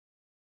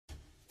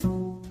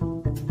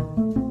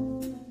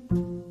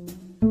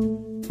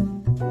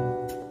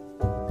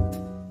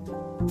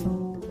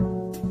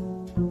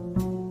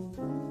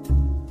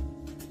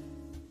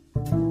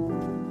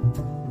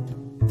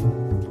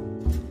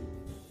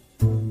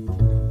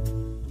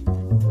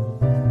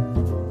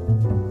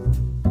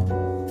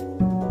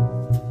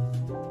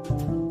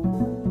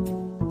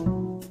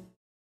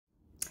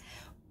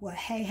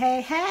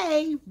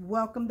Hey,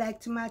 welcome back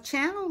to my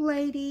channel,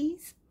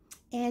 ladies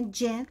and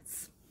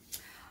gents.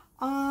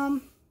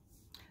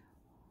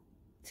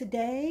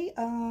 Today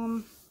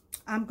I'm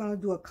gonna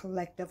do a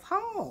collective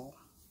haul,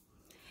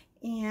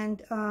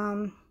 and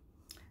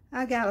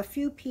I got a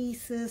few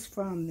pieces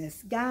from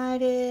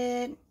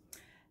Missguided,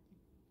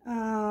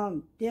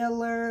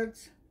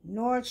 Dillard's,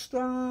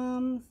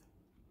 Nordstrom's,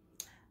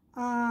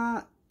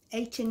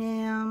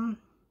 H&M,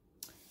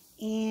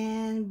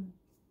 and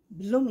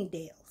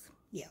Bloomingdale's.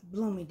 Yeah,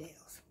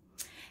 Bloomingdale's.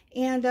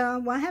 And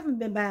well, I haven't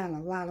been buying a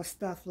lot of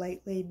stuff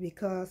lately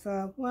because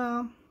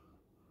well,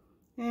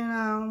 you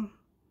know,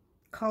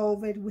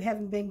 COVID. We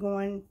haven't been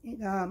going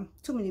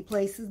too many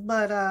places,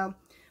 but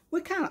we're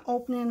kind of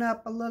opening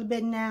up a little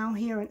bit now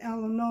here in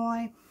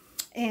Illinois.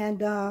 And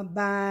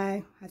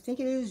by, I think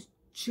it is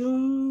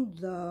June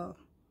the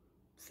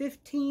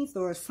 15th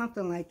or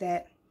something like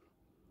that,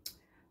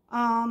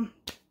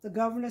 the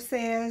governor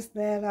says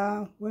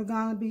that we're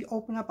going to be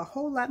opening up a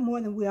whole lot more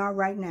than we are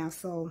right now.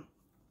 So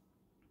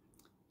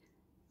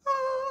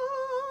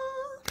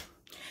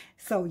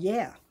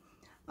yeah.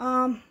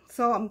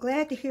 So I'm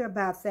glad to hear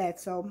about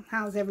that. So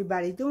how's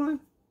everybody doing?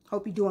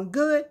 Hope you're doing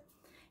good.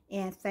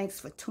 And thanks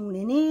for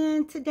tuning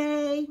in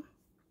today.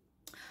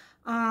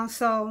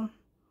 So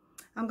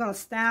I'm going to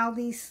style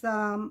these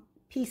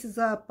pieces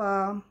up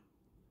a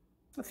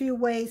few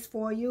ways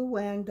for you.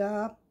 And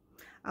I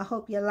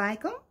hope you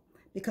like them,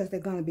 because they're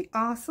going to be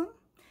awesome.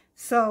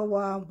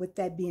 So with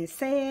that being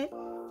said,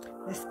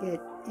 let's get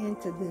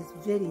into this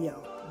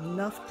video.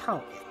 Enough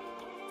talking.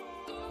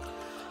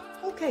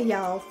 Okay,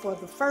 y'all, for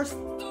the first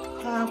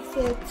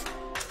outfit,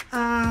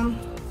 I've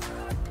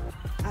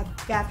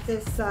got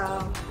this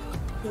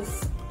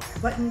this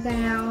button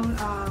down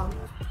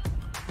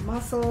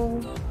muscle,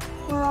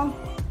 well,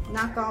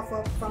 knockoff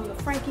of from the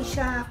Frankie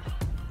shop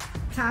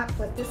top,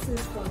 but this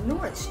is from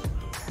Nordstrom.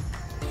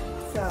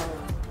 So,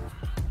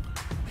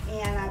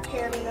 and I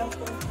paired it up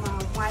with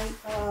my white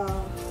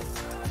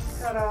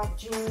cut-off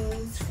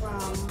jeans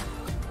from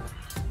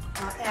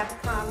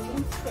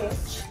Abercrombie &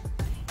 Fitch,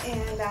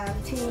 and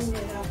I'm teaming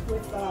it up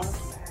with the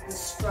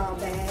straw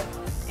bag.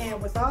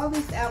 And with all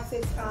these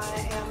outfits,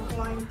 I am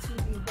going to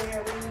be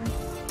wearing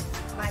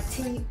my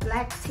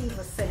black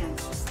Teva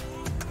sandals.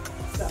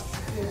 So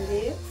here it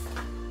is.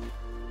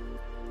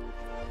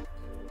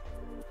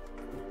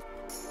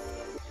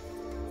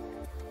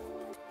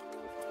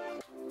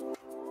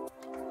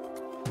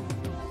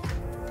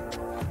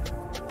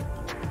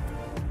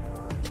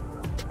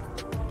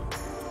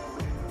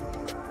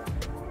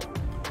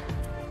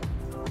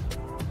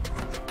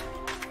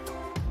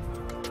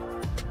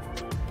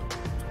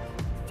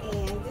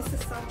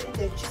 Something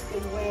that you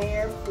can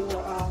wear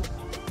for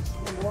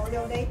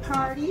Memorial Day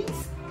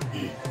parties,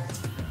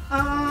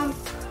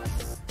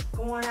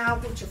 going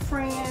out with your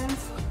friends,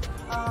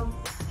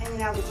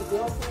 hanging out with your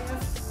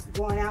girlfriends,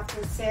 going out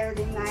for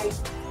Saturday night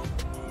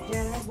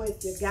dinner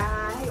with your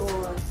guy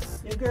or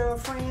your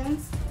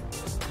girlfriends.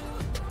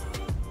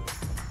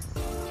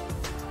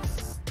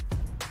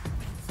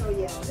 So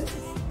yeah, this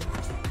is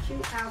a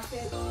cute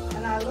outfit,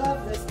 and I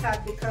love this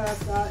top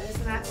because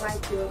it's not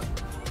like your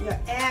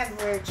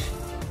average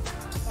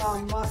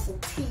muscle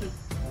tee.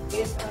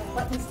 It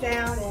buttons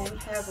down and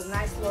has a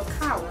nice little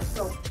collar.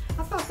 So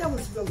I thought that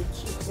was really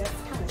cute. That's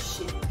kind of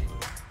chic.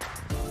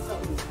 So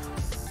yeah.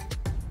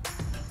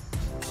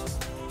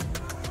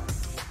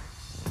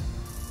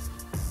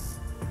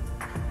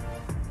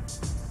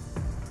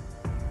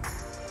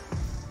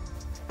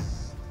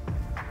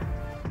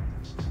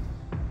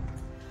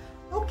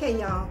 Okay,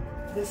 y'all.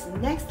 This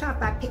next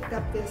top I picked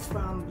up is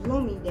from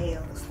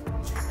Bloomingdale's,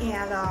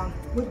 and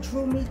what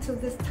drew me to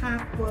this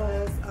top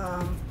was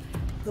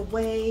the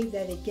way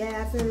that it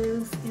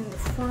gathers in the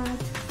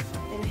front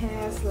and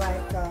has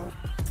like,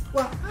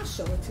 well, I'll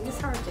show it to you.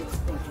 It's hard to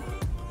explain.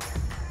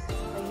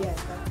 But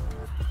yes,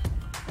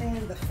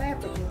 and the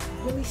fabric is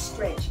really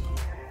stretchy.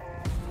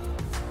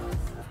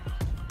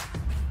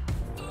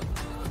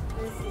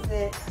 This is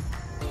it.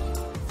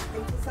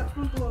 Pick this up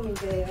from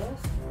Bloomingdale's.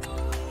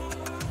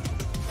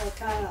 It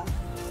kind of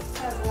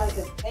has like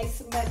an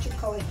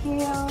asymmetrical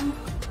hem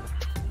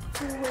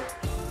to it,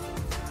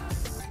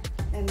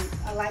 and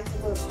I like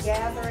the little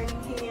gathering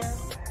here.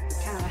 It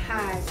kind of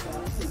hides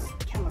the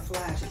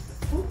camouflages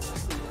the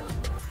hoops here.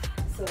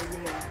 So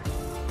yeah,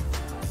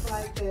 it's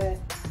like that.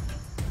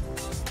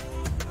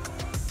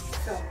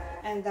 So,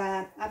 and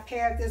I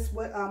paired this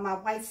with my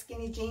white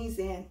skinny jeans,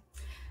 and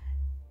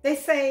they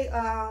say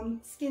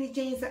skinny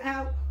jeans are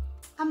out.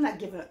 I'm not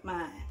giving up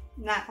mine,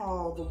 not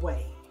all the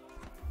way.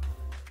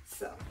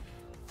 So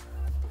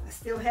I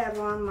still have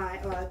on my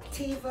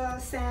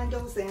Teva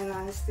sandals, and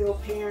I'm still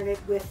pairing it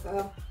with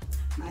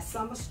my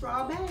summer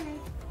straw bag.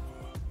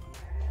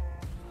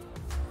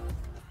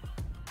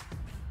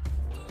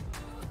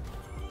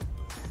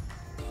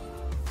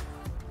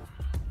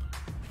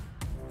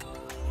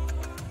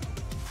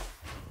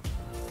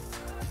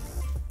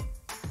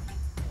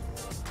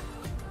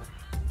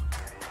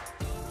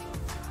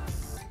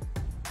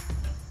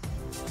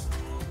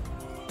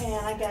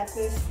 And I got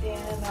this in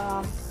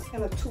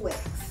a 2X.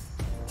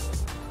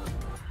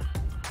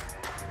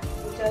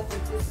 I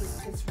think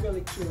it's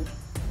really cute.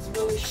 It's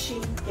really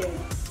chic, and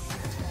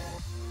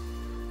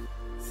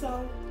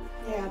so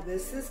yeah,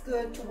 this is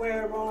good to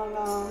wear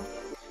on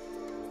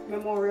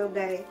Memorial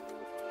Day.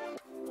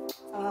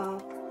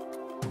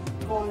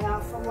 Going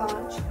out for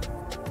lunch.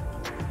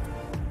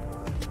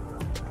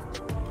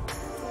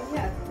 So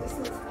yeah,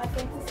 I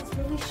think this is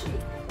really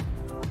chic.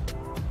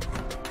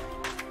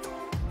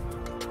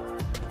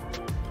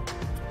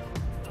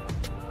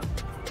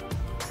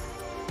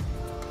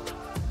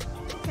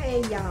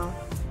 Okay, y'all,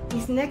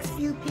 these next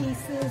few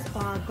pieces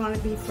are going to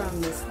be from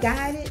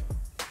Missguided.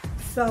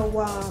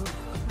 So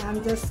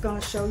I'm just going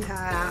to show you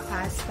how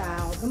I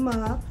style them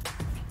up.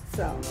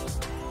 So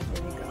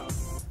here we go.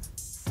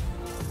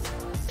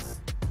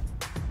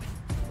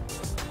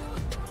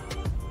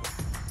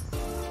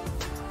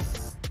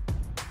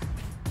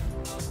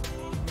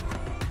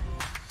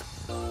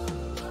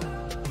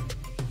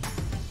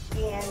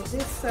 And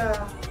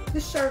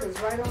this shirt is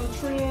right on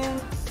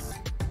trend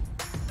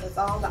with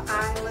all the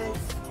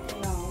eyelets,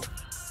 you know,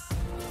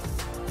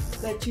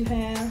 that you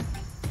have.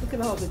 Look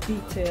at all the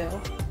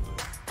detail.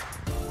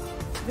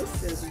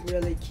 This is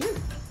really cute.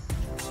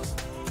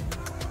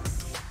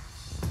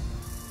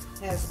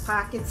 Has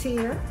pockets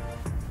here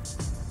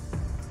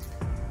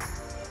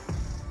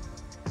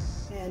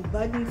and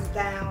buttons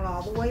down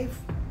all the way to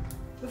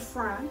the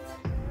front.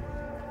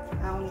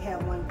 I only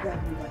have one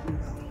button though.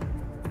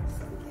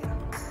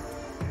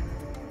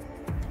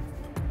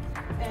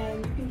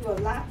 And you can do a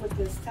lot with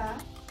this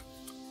top.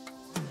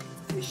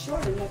 If you're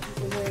short enough, you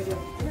can wear it in a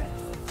dress.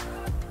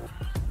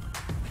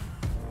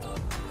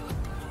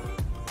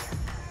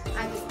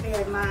 I just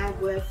paired mine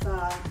with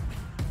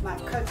my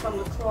cut from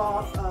the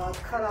cloth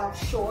cut off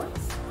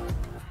shorts.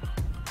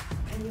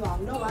 And you all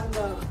know I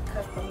love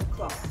cut from the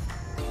cloth.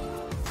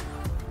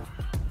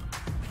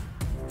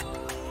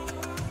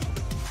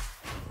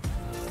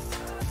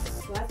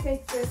 So I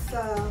think this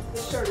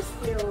shirt is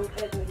still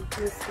at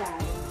this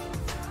size.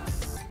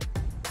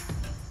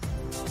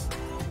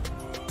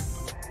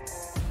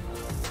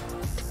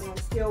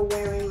 Still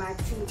wearing my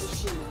Tuba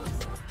shoes.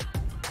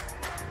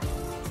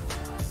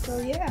 So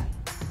yeah.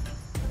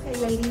 Okay,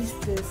 ladies,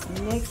 this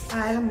next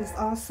item is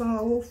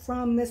also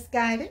from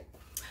Missguided.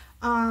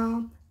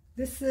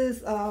 This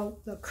is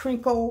the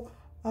crinkle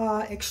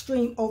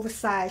extreme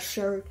oversized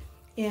shirt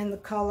in the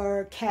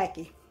color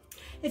khaki.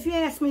 If you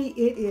ask me,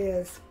 it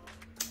is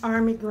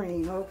army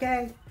green,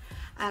 okay?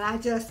 And I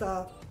just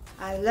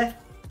I left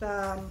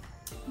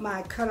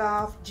my cut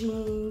off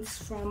jeans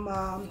from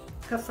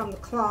cut from the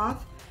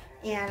cloth,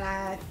 and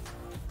I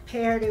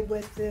paired it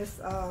with this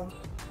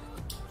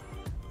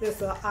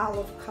this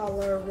olive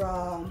color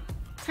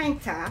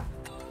tank top.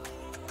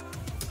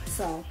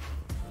 So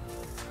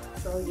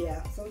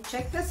yeah, so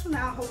check this one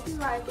out. Hope you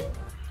like it.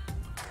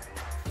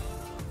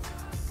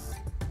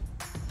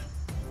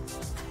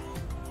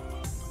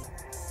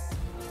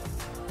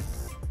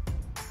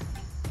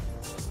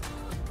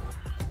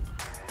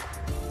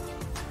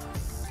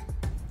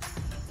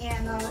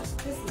 And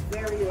this is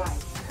very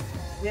light,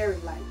 very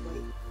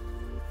lightweight.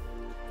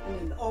 I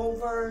mean, the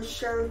over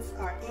shirts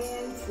are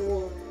in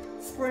for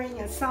spring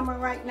and summer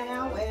right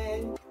now,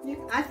 and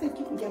I think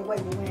you can get away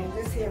with wearing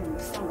this here in the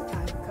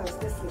summertime because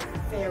this is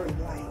very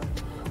light.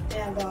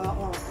 And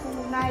on a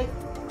cool night,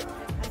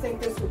 I think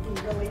this would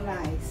be really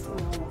nice. You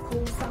know, on a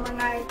cool summer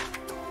night,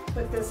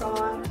 put this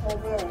on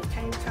over a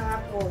tank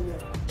top or your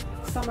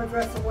summer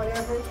dress or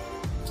whatever.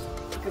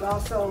 You could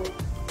also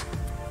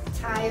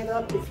tie it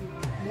up if you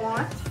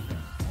want.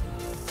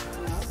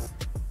 You know,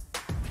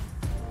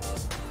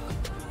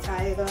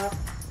 tie it up.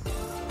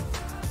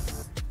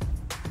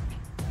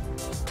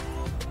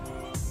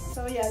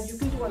 So yeah, you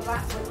can do a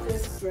lot with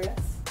this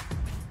dress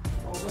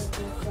or with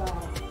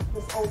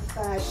this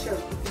oversized shirt.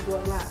 You can do a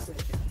lot with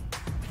it.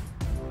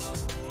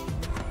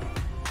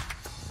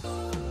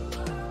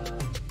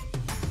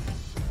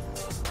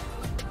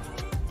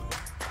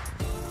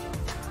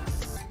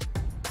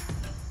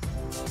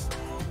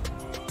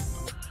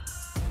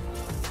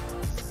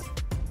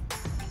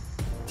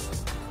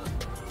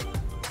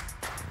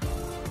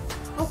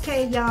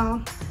 Okay,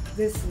 y'all,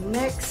 this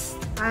next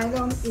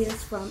item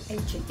is from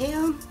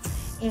H&M,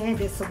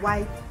 and it's a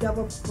white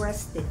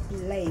double-breasted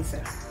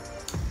blazer.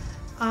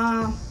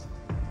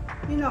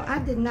 You know, I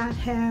did not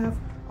have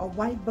a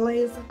white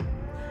blazer.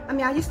 I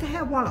mean, I used to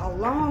have one a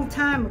long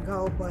time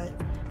ago, but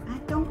I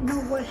don't know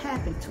what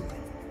happened to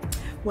it.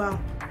 Well,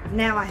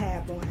 now I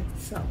have one,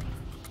 so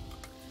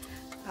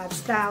I've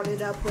styled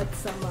it up with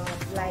some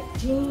black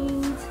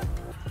jeans,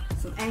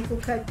 some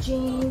ankle-cut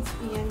jeans,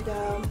 and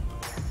a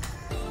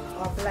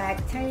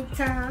black tank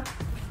top.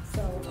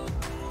 So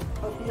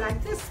hope you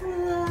like this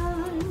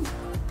one.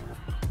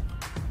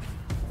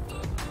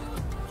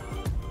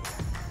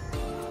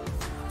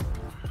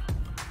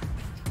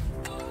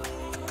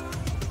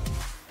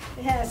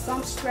 It has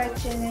some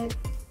stretch in it.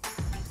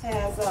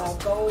 Has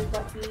gold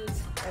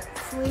buttons at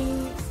the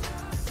sleeves,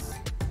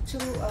 2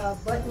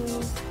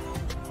 buttons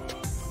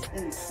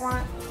in the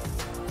front,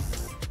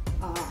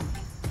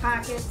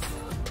 pockets,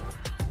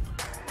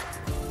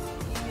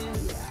 and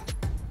yeah,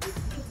 this is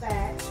the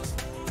back.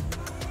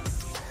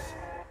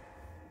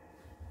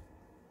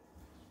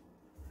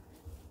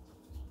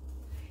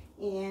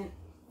 And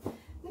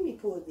let me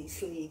pull these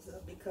sleeves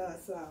up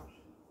because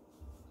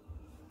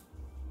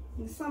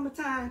in the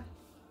summertime,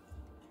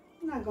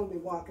 I'm not going to be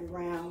walking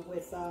around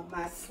with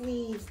my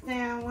sleeves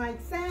down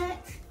like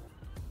that.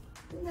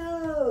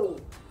 No.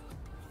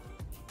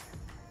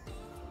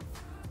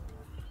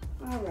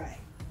 All right.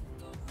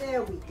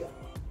 There we go.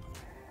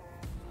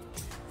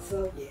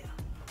 So, yeah.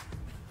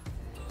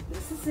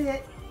 This is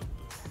it.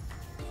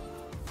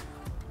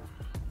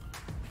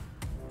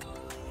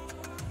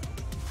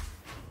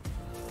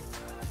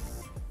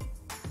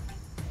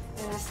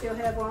 And I still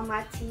have on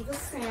my Tiva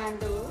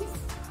sandals.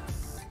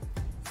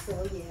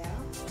 So, yeah.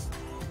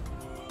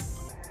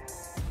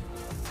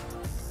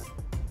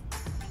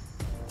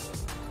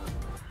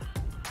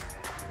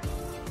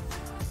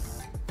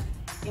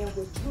 And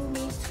what drew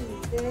me to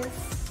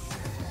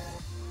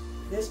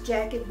this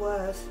jacket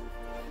was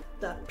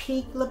the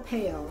peak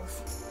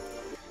lapels.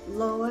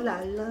 Lord,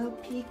 I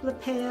love peak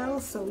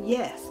lapels. So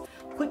yes,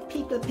 put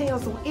peak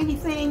lapels on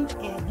anything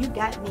and you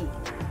got me.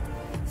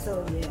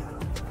 So yeah,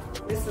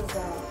 this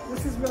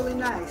is really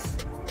nice.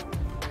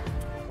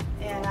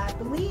 And I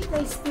believe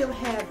they still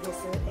have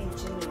this at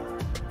H&M.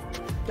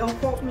 Don't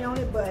quote me on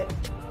it, but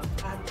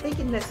I'm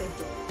thinking that they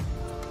do.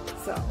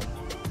 So,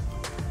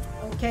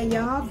 okay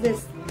y'all,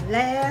 this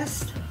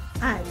last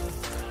item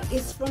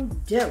is from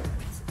Dillard,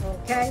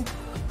 okay?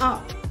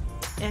 Oh,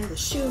 and the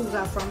shoes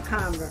are from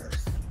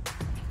Converse.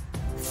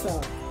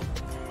 So,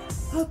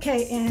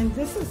 okay, and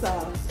this is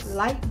a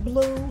light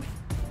blue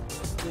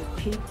with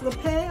peak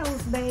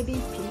lapels,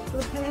 baby, peak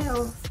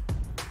lapels.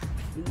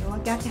 You know I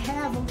got to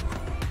have them.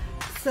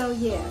 So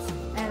yes,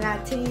 and I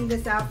teamed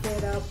this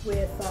outfit up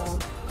with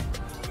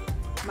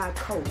my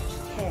coach,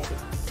 Caddy.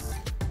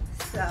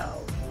 So,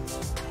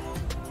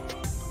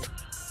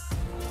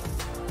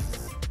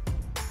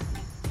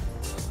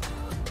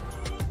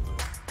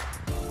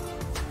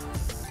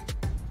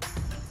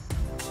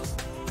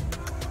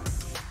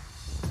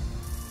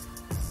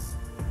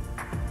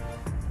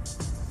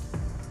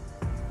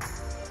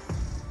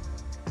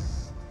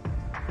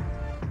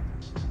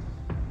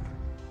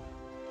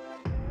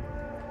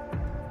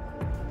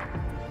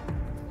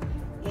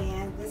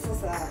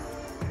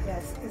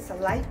 yes, it's a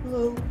light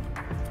blue,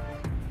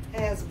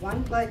 has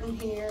one button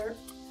here.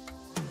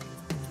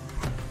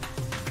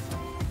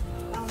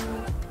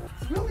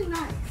 It's really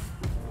nice.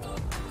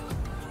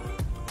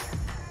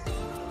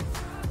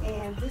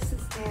 And this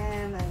is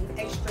in an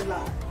extra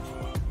large.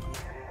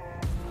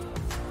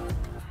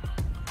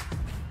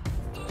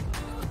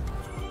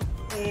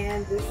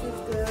 And this is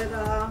good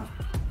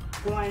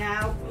going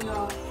out, you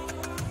know,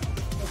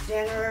 for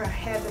dinner,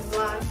 having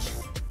lunch.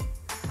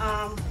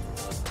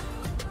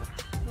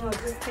 You know,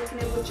 just taking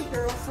it with your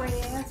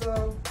girlfriends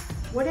or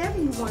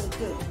whatever you want to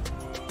do.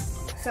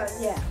 So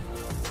yeah.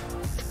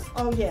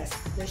 Oh yes,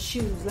 the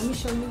shoes. Let me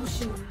show you the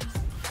shoes.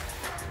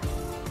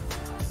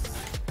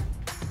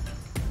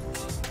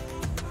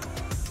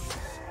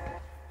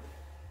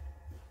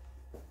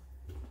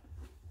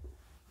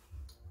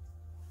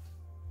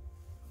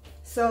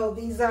 So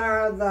these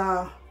are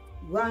the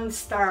Run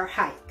Star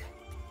Hike.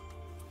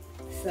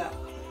 So.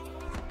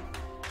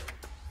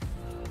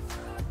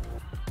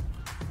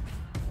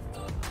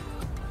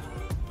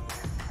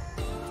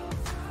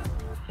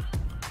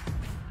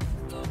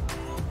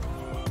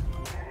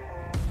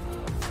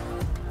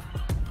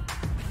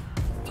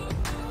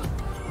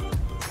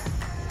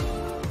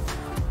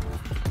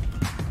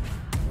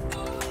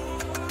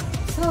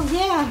 So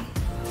yeah,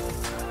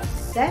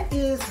 that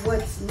is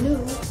what's new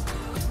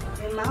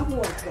in my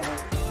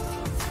wardrobe.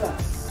 So,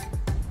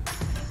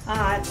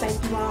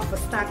 thank you all for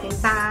stopping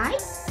by,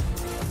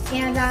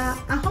 and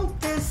I hope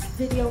this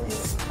video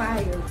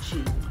inspired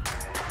you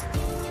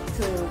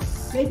to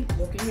maybe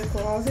look in your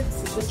closet,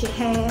 see what you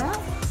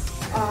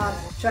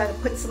have, try to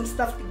put some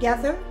stuff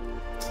together.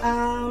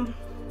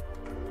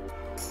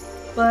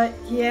 But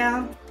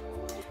yeah,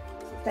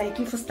 thank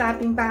you for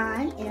stopping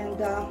by, and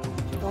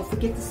don't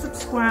forget to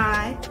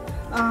subscribe.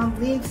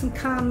 Leave some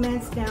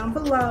comments down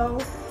below.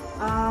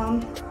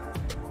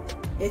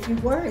 If you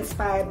were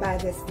inspired by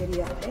this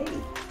video, hey,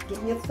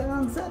 give me a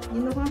thumbs up.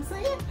 You know what I'm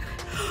saying?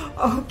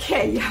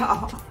 Okay,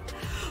 y'all.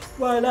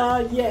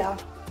 But yeah,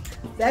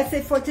 that's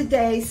it for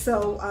today.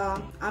 So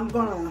I'm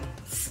gonna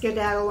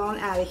skedaddle on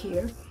out of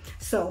here.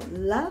 So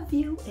love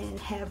you and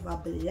have a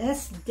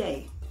blessed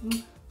day.